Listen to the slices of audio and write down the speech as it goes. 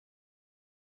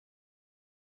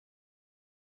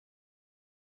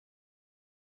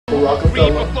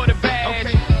Rockefeller.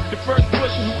 The first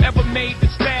push who ever made the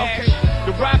smash.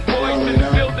 The rock boys in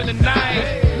the building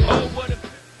tonight. Oh, what a...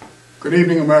 Good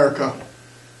evening, America.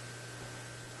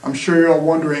 I'm sure you're all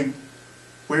wondering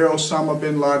where Osama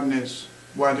bin Laden is,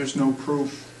 why there's no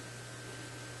proof.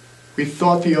 We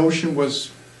thought the ocean was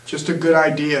just a good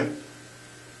idea.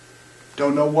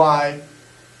 Don't know why.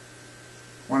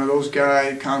 One of those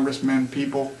congressmen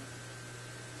people,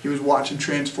 he was watching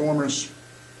Transformers.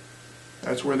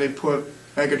 That's where they put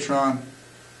Megatron.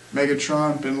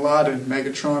 Megatron, Bin Laden,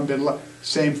 Megatron, Bin Laden,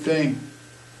 same thing.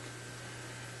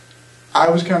 I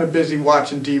was kind of busy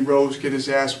watching D. Rose get his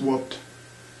ass whooped.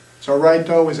 It's alright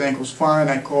though, his ankle's fine,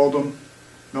 I called him,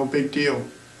 no big deal.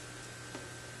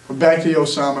 But back to the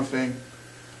Osama thing.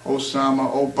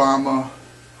 Osama, Obama,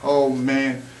 oh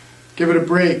man. Give it a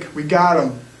break, we got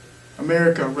him.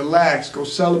 America, relax, go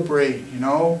celebrate, you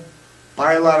know?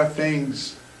 Buy a lot of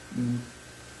things.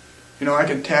 You know, I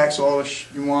can tax all the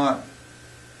you want.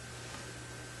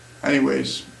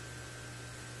 Anyways,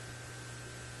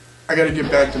 I gotta get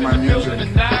back to my music.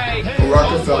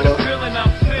 Rockefeller,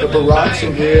 the Baracks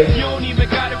in here.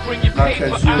 I'll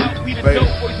catch you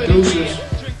later. Deuces.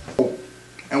 Oh,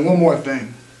 and one more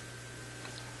thing.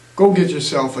 Go get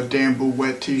yourself a Damn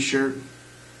Wet t-shirt.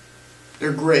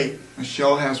 They're great.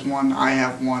 Michelle has one, I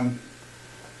have one.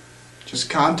 Just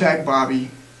contact Bobby,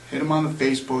 hit him on the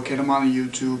Facebook, hit him on the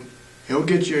YouTube. He'll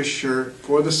get you a shirt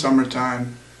for the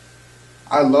summertime.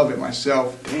 I love it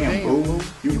myself. Damn, boo,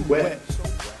 you wet.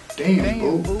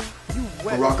 Damn, boo.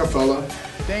 Rockefeller.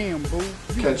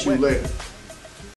 Catch you later.